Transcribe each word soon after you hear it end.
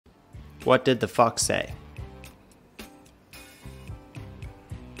What did the fox say?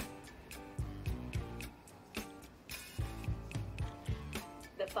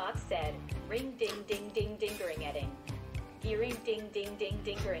 The fox said, ring ding ding ding dingering-etting. Gearing ding ding ding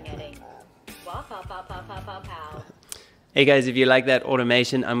dingering-etting. Wah pow pow pow pow pow pow. Hey guys, if you like that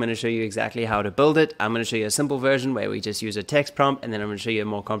automation, I'm going to show you exactly how to build it. I'm going to show you a simple version where we just use a text prompt, and then I'm going to show you a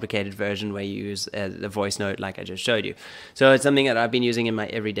more complicated version where you use the voice note like I just showed you. So it's something that I've been using in my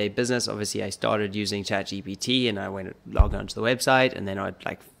everyday business. Obviously, I started using ChatGPT, and I went to log on to the website, and then I'd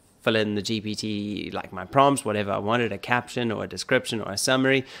fill in the GPT, like my prompts, whatever I wanted, a caption or a description or a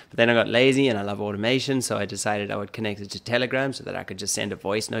summary. But then I got lazy and I love automation, so I decided I would connect it to Telegram so that I could just send a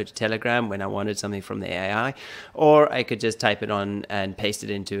voice note to Telegram when I wanted something from the AI, or I could just type it on and paste it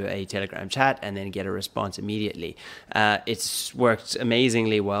into a Telegram chat and then get a response immediately. It's worked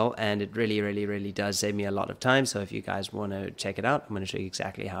amazingly well, and it really does save me a lot of time. So if you guys want to check it out, I'm going to show you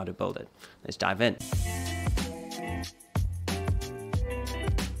exactly how to build it. Let's dive in.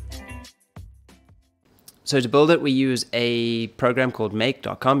 So to build it, we use a program called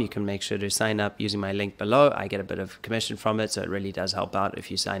make.com. You can make sure to sign up using my link below. I get a bit of commission from it, so it really does help out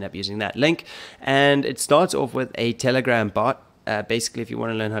if you sign up using that link. And it starts off with a Telegram bot. Basically, if you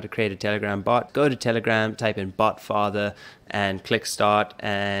want to learn how to create a Telegram bot, go to Telegram, type in bot father, and click start,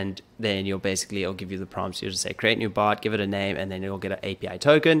 and then it'll give you the prompts. You'll just say create new bot, give it a name, and then you'll get an API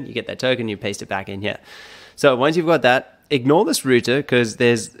token. You get that token, you paste it back in here. So once you've got that, ignore this router, because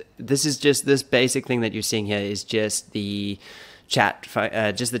this basic thing that you're seeing here is just the chat,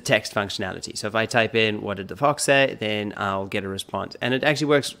 just the text functionality. So if I type in what did the fox say, then I'll get a response, and it actually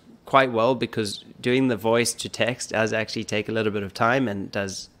works quite well, because doing the voice to text does actually take a little bit of time and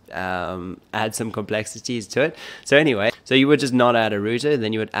does add some complexities to it. So anyway, so you would just not add a router,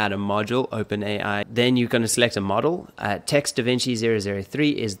 then you would add a module, OpenAI. Then you're going to select a model. Text DaVinci 003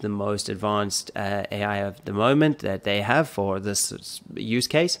 is the most advanced AI of the moment that they have for this use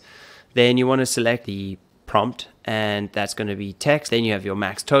case. Then you want to select the prompt, and that's going to be text. Then you have your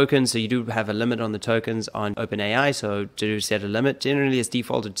max tokens. So you do have a limit on the tokens on OpenAI. So to set a limit, generally it's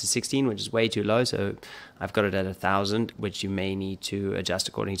defaulted to 16, which is way too low. So I've got it at 1,000, which you may need to adjust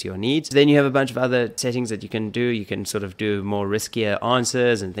according to your needs. Then you have a bunch of other settings that you can do. You can sort of do more riskier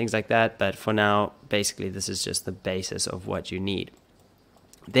answers and things like that. But for now, basically, this is just the basis of what you need.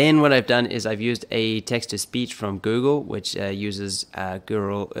 Then what I've done is I've used a text-to-speech from Google, which uses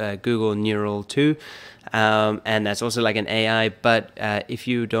Google Neural 2, and that's also like an AI. But if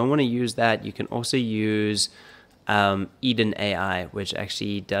you don't want to use that, you can also use Eden AI, which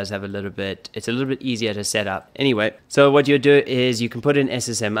actually does have it's a little bit easier to set up. Anyway, so what you do is you can put in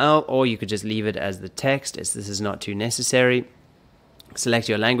SSML, or you could just leave it as the text, as this is not too necessary. Select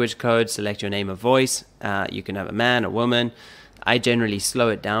your language code, select your name of voice. You can have a man, a woman. I generally slow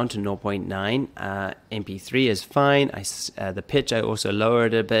it down to 0.9. MP3 is fine. The pitch, I also lower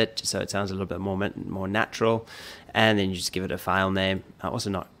it a bit, so it sounds a little bit more natural. And then you just give it a file name, also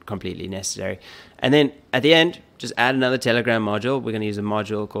not completely necessary. And then at the end, just add another Telegram module. We're going to use a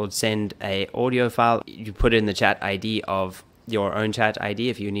module called send a audio file. You put in the chat ID of your own chat ID.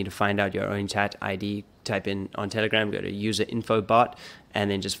 If you need to find out your own chat ID, type in on Telegram, go to user info bot, and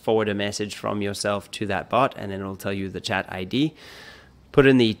then just forward a message from yourself to that bot, and then it'll tell you the chat ID. Put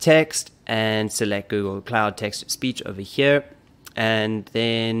in the text and select Google Cloud Text to Speech over here, and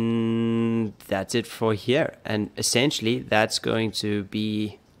then that's it for here. And essentially, that's going to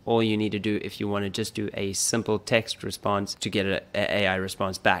be all you need to do if you want to just do a simple text response to get an AI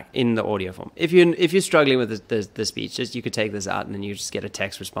response back in the audio form. If you're struggling with the speech, you could take this out and then you just get a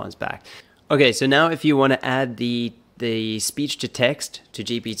text response back. Okay, so now if you want to add the speech to text to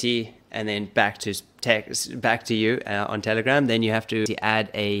GPT and then back to text back to you on Telegram, then you have to add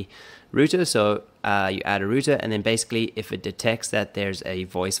a router. So you add a router, and then basically if it detects that there's a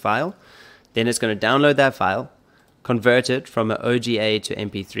voice file, then it's going to download that file, convert it from an OGA to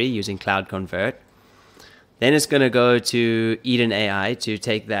MP3 using Cloud Convert. Then it's going to go to Eden AI to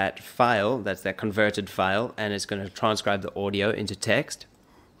take that file, that's that converted file, and it's going to transcribe the audio into text.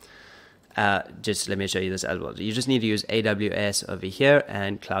 Just let me show you this as well. You just need to use AWS over here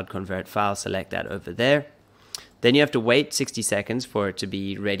and Cloud Convert file, select that over there. Then you have to wait 60 seconds for it to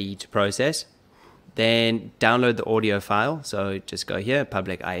be ready to process. Then download the audio file. So just go here,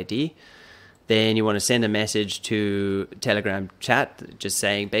 public ID. Then you want to send a message to Telegram chat, just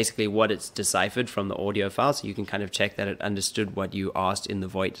saying basically what it's deciphered from the audio file, so you can kind of check that it understood what you asked in the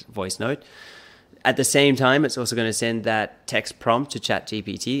voice note. At the same time, it's also going to send that text prompt to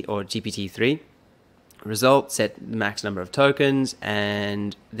ChatGPT or GPT-3. Result, set the max number of tokens,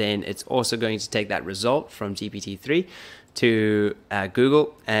 and then it's also going to take that result from GPT-3, to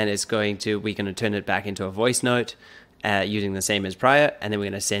Google, and we're going to turn it back into a voice note using the same as prior, and then we're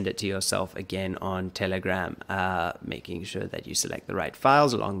going to send it to yourself again on Telegram, making sure that you select the right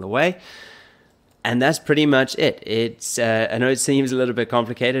files along the way. And that's pretty much it. I know it seems a little bit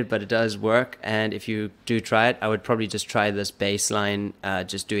complicated, but it does work. And if you do try it, I would probably just try this baseline,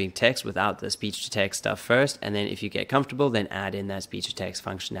 just doing text without the speech-to-text stuff first. And then if you get comfortable, then add in that speech-to-text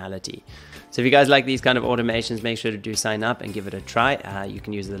functionality. So if you guys like these kind of automations, make sure to sign up and give it a try. You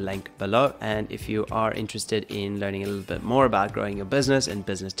can use the link below. And if you are interested in learning a little bit more about growing your business and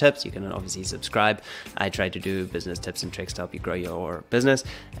business tips, you can obviously subscribe. I try to do business tips and tricks to help you grow your business.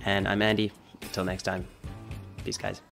 And I'm Andy. Until next time, peace, guys.